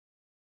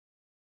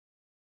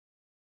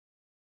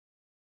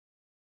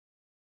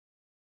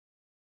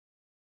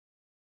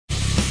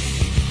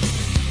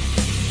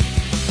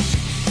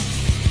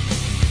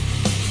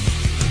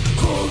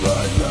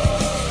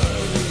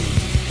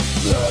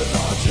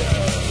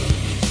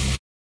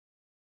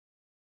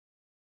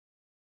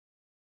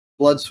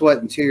Blood, Sweat,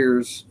 and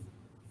Tears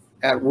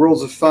at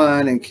Worlds of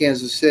Fun in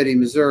Kansas City,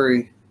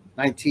 Missouri,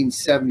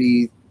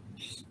 1970.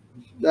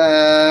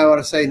 I want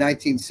to say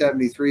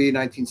 1973,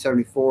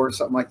 1974,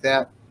 something like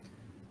that.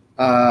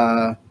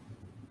 I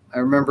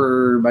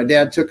remember my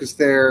dad took us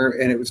there,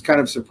 and it was kind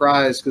of a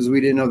surprise because we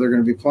didn't know they were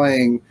going to be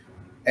playing.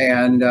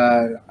 And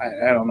I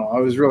don't know. I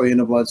was really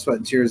into Blood, Sweat,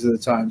 and Tears at the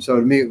time. So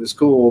to me, it was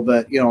cool.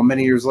 But, you know,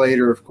 many years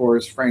later, of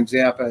course, Frank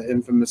Zappa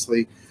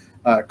infamously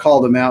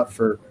called him out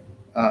for,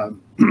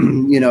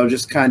 you know,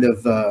 just kind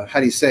of, how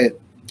do you say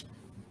it?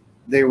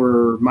 They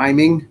were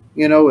miming,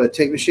 you know, a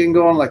tape machine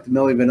going like the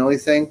Milli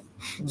Vanilli thing.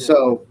 Yeah.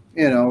 So,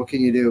 you know, what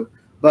can you do?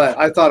 But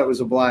I thought it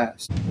was a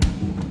blast.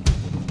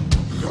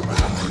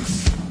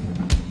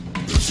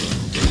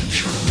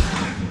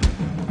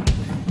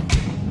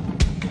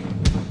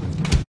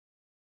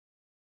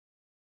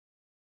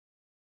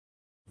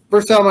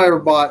 First time I ever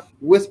bought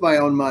with my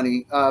own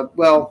money.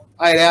 Well,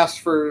 I had asked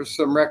for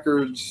some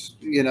records,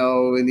 you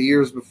know, in the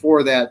years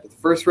before that. But the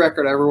first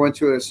record I ever went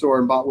to a store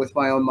and bought with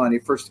my own money,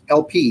 first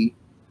LP.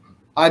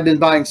 I'd been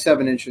buying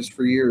 7-inches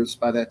for years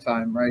by that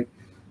time, right?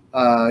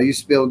 I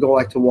used to be able to go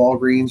like to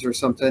Walgreens or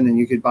something, and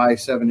you could buy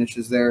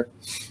 7-inches there.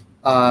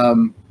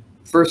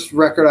 First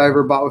record I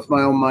ever bought with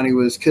my own money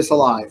was Kiss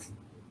Alive,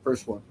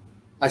 first one.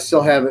 I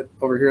still have it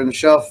over here on the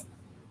shelf.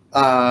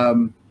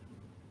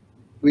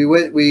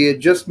 We had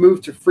just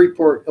moved to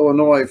Freeport,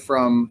 Illinois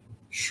from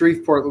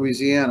Shreveport,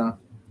 Louisiana.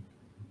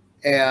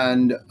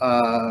 And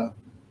my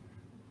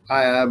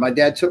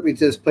dad took me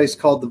to this place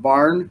called The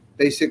Barn.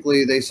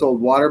 Basically, they sold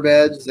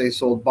waterbeds, they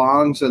sold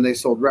bongs, and they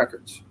sold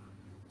records.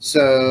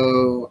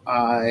 So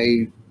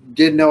I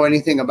didn't know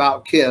anything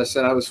about Kiss,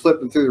 and I was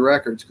flipping through the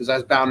records because I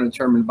was bound and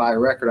determined to buy a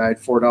record. I had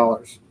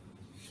 $4,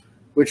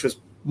 which was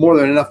more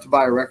than enough to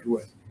buy a record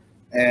with.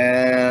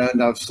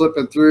 And I was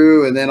flipping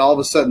through, and then all of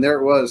a sudden there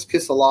it was,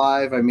 Kiss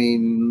Alive. I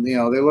mean, you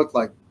know, they looked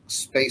like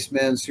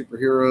spacemen,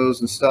 superheroes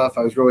and stuff.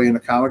 I was really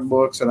into comic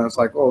books, and I was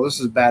like, oh, this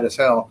is bad as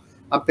hell.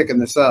 I'm picking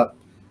this up.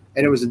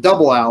 And it was a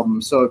double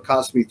album, so it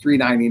cost me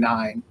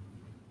 $3.99.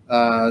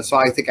 So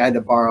I think I had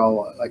to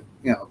borrow like,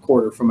 you know, a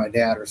quarter from my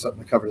dad or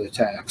something to cover the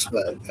tax.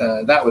 But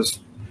that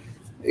was,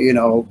 you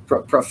know,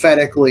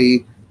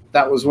 prophetically,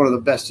 that was one of the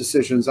best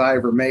decisions I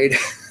ever made.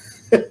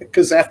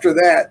 Because after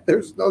that,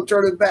 there's no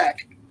turning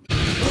back.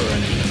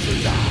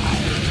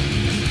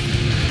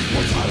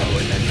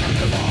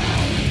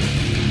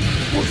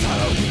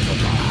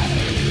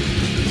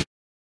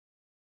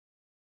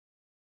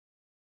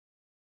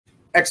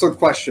 Excellent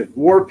question.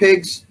 War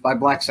Pigs by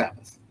Black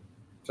Sabbath.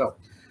 So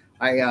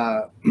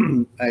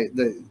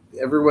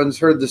everyone's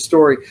heard the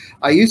story.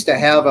 I used to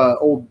have an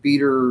old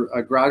beater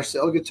garage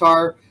sale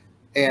guitar,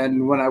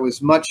 and when I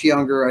was much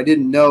younger, I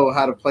didn't know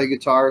how to play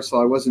guitar,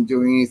 so I wasn't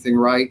doing anything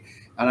right.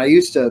 And I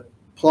used to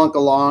plunk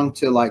along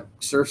to like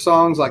surf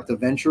songs like the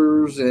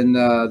Ventures and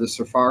the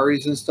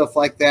Safaris and stuff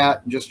like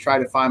that, and just try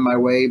to find my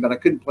way, but I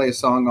couldn't play a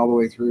song all the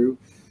way through.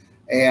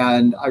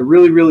 And I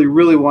really, really,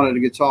 really wanted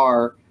a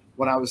guitar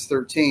when I was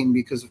 13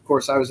 because, of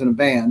course, I was in a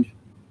band,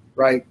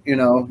 right? You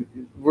know,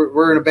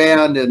 we're in a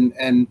band,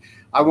 and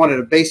I wanted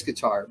a bass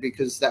guitar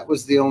because that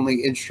was the only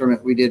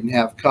instrument we didn't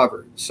have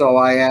covered. So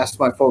I asked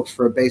my folks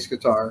for a bass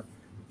guitar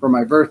for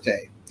my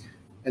birthday.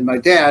 And my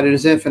dad, in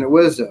his infinite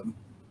wisdom,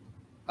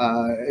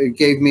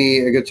 gave me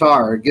a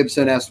guitar, a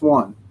Gibson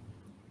S1.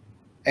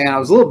 And I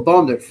was a little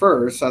bummed at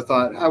first. I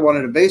thought I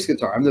wanted a bass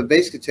guitar. I'm the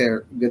bass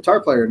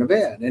guitar player in the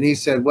band. And he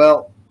said,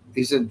 well,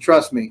 he said,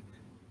 trust me,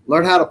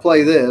 learn how to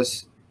play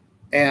this,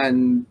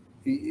 and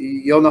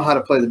you'll know how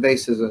to play the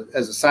bass as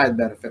a side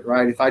benefit,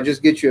 right? If I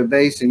just get you a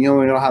bass and you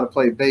only know how to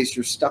play bass,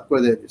 you're stuck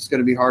with it. It's going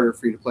to be harder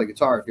for you to play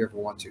guitar if you ever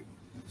want to.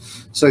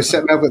 So he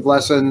set me up with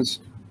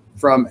lessons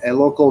from a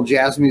local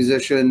jazz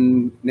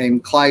musician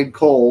named Clyde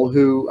Cole,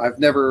 who I've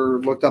never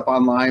looked up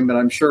online, but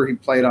I'm sure he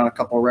played on a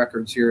couple of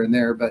records here and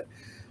there. But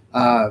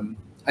and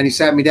he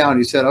sat me down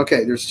and he said,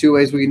 okay, there's 2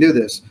 ways we can do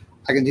this.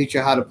 I can teach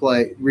you how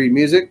to read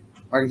music,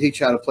 or I can teach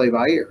you how to play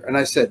by ear. And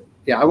I said,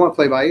 yeah, I want to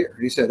play by ear.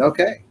 And he said,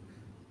 okay,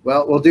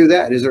 well, we'll do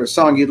that. Is there a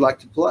song you'd like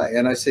to play?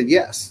 And I said,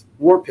 yes,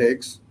 War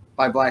Pigs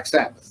by Black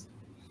Sabbath.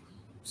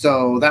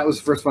 So that was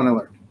the first one I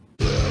learned.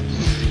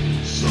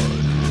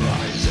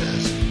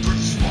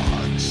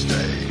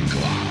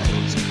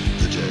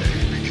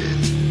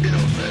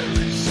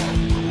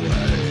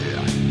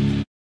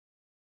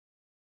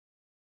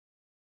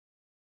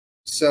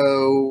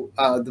 So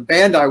the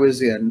band I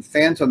was in,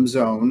 Phantom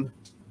Zone,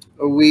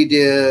 we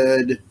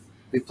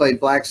played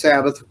Black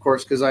Sabbath, of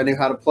course, because I knew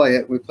how to play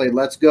it. We played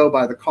Let's Go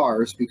by the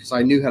Cars because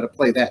I knew how to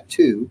play that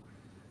too.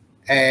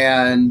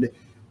 And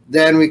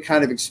then we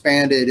kind of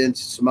expanded into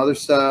some other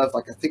stuff.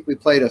 Like I think we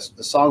played a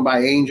song by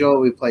Angel.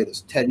 We played a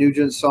Ted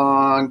Nugent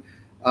song.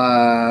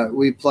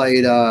 We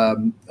played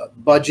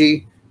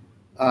Budgie.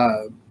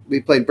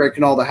 We played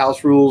Breaking All the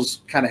House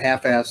Rules, kind of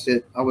half-assed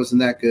it. I wasn't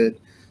that good.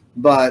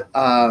 But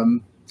I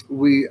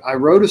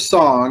wrote a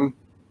song.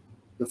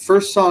 The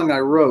first song I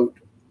wrote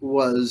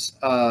was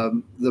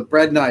the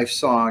Bread Knife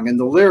song, and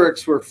the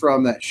lyrics were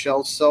from that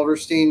Shel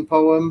Silverstein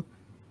poem,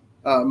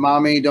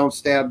 Mommy, Don't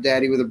Stab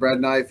Daddy with a Bread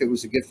Knife. It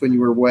was a gift when you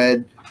were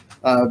wed.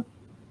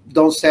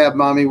 Don't stab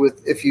mommy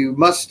with, if you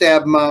must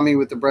stab mommy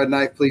with the bread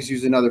knife, please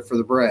use another for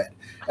the bread.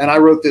 And I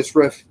wrote this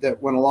riff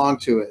that went along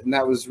to it. And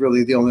that was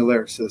really the only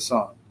lyrics to the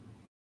song.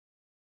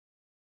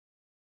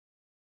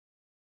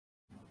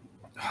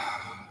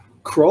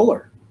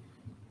 Crawler.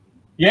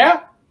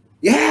 Yeah?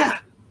 Yeah.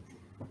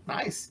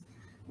 Nice.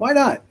 Why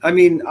not? I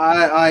mean,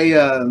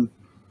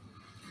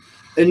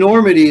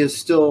 Enormity is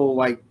still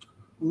like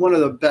one of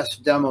the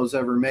best demos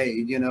ever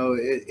made. You know,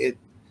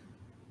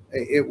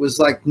 it was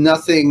like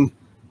nothing.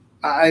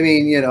 I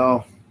mean, you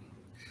know,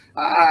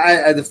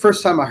 the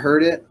first time I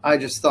heard it, I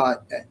just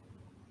thought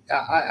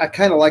I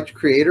kind of liked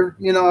Creator.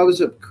 You know, I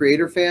was a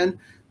Creator fan,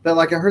 but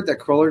like I heard that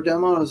Crawler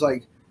demo, and I was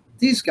like,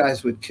 these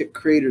guys would kick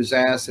Creator's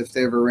ass if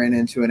they ever ran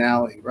into an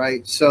alley,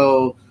 right?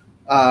 So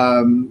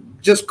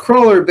just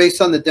Crawler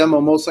based on the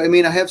demo mostly. I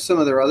mean, I have some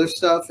of their other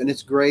stuff, and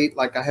it's great.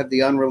 Like I have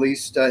the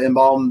unreleased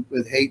Embalmed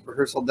with Hate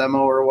rehearsal demo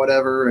or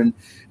whatever, and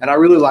I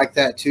really like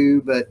that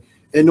too. But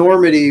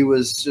Enormity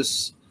was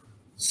just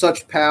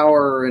such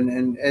power,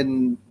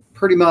 and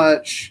pretty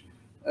much,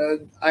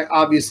 I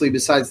obviously,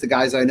 besides the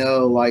guys I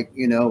know, like,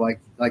 you know,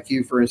 like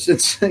you, for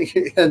instance,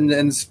 and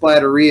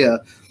Splatteria,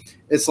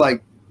 it's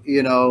like,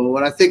 you know,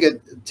 when I think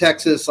of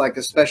Texas, like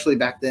especially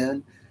back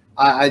then,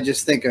 I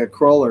just think of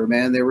Crawler,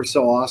 man. They were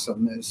so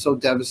awesome. It was so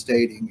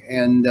devastating.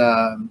 And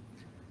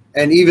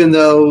even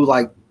though,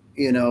 like,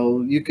 you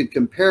know, you could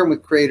compare them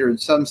with Creator in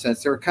some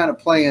sense, they were kind of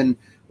playing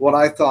what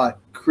I thought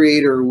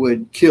Creator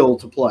would kill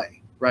to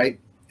play, right?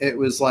 It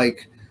was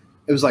like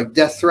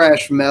death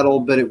thrash metal,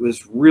 but it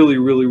was really,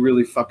 really,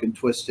 really fucking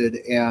twisted.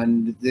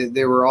 And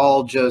they were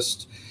all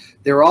just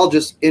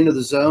into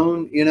the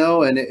zone, you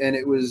know, and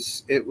it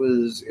was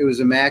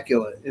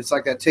immaculate. It's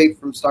like that tape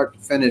from start to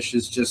finish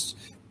is just,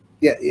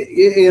 yeah,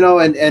 you know,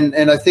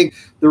 and I think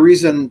the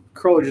reason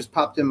Crawler just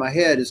popped in my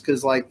head is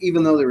because, like,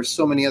 even though there were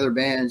so many other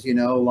bands, you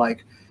know,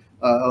 like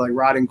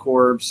Rotting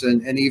Corpse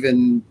and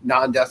even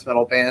non-death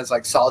metal bands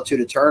like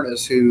Solitude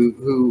Aeternus,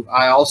 who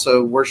I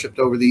also worshipped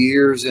over the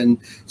years, and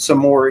some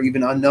more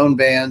even unknown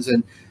bands,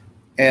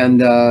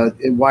 and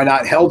why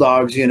not Hell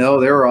Dogs, you know,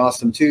 they were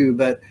awesome too.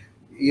 But,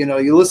 you know,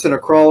 you listen to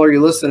Crawler,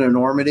 you listen to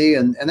Enormity,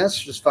 and that's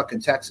just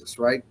fucking Texas,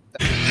 right?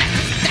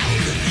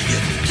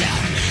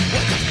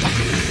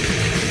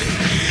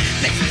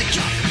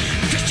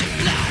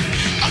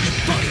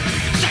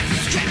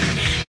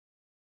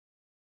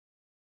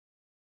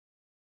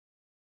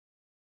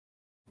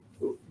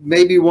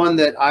 Maybe one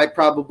that I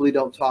probably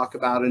don't talk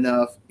about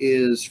enough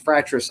is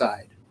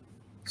Fratricide.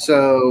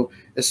 So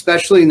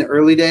especially in the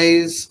early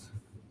days,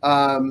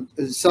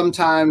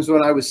 sometimes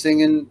when I was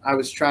singing, I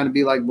was trying to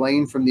be like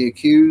Blaine from The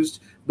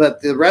Accused,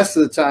 but the rest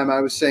of the time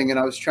I was singing,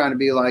 I was trying to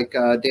be like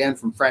Dan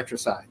from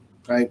Fratricide,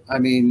 right? I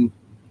mean,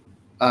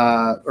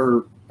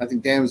 or I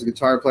think Dan was a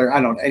guitar player.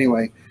 I don't know.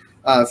 Anyway,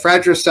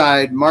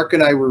 Fratricide, Mark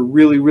and I were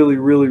really, really,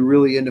 really,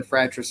 really into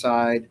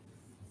Fratricide.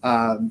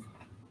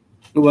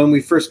 When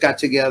we first got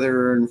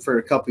together, and for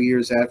a couple of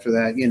years after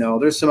that, you know,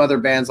 there's some other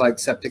bands like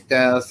Septic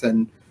Death,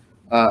 and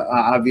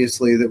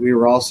obviously that we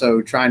were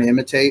also trying to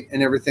imitate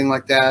and everything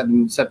like that.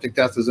 And Septic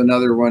Death was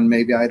another one.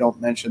 Maybe I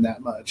don't mention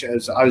that much,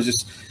 as I was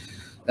just,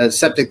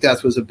 Septic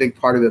Death was a big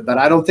part of it, but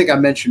I don't think I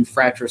mentioned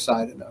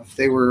Fratricide enough.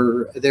 They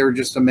were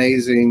just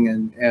amazing,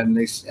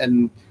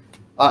 and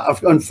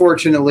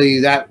unfortunately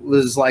that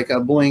was like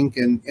a blink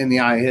in the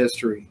eye of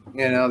history.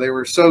 You know, they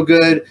were so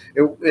good,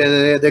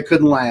 they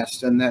couldn't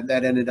last, and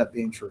that ended up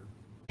being true.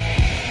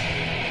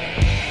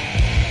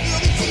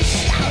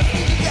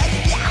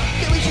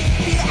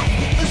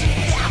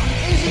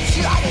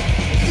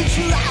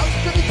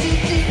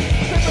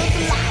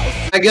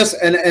 I guess,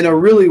 and a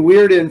really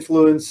weird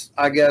influence,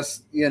 I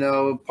guess, you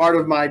know, part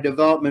of my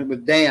development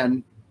with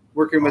Dan,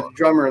 working with a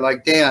drummer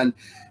like Dan,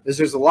 is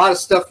there's a lot of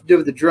stuff to do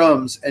with the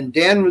drums. And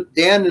Dan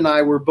and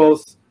I were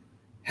both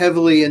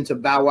heavily into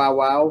Bow Wow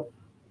Wow,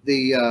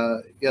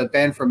 the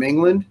band from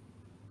England.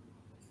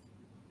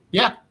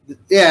 Yeah.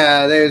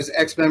 Yeah, there's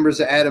ex-members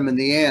of Adam and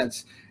the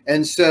Ants.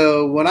 And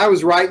so when I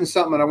was writing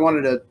something and I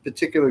wanted a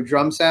particular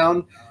drum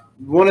sound,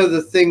 one of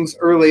the things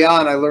early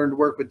on I learned to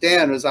work with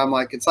Dan is I'm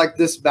like, it's like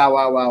this Bow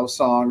Wow Wow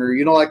song, or,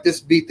 you know, like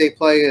this beat they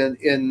play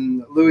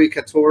in Louis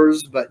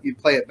XIV, but you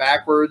play it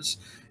backwards.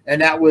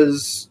 And that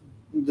was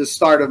the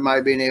start of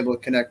my being able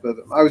to connect with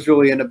him. I was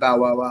really into Bow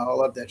Wow Wow. I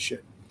love that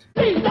shit.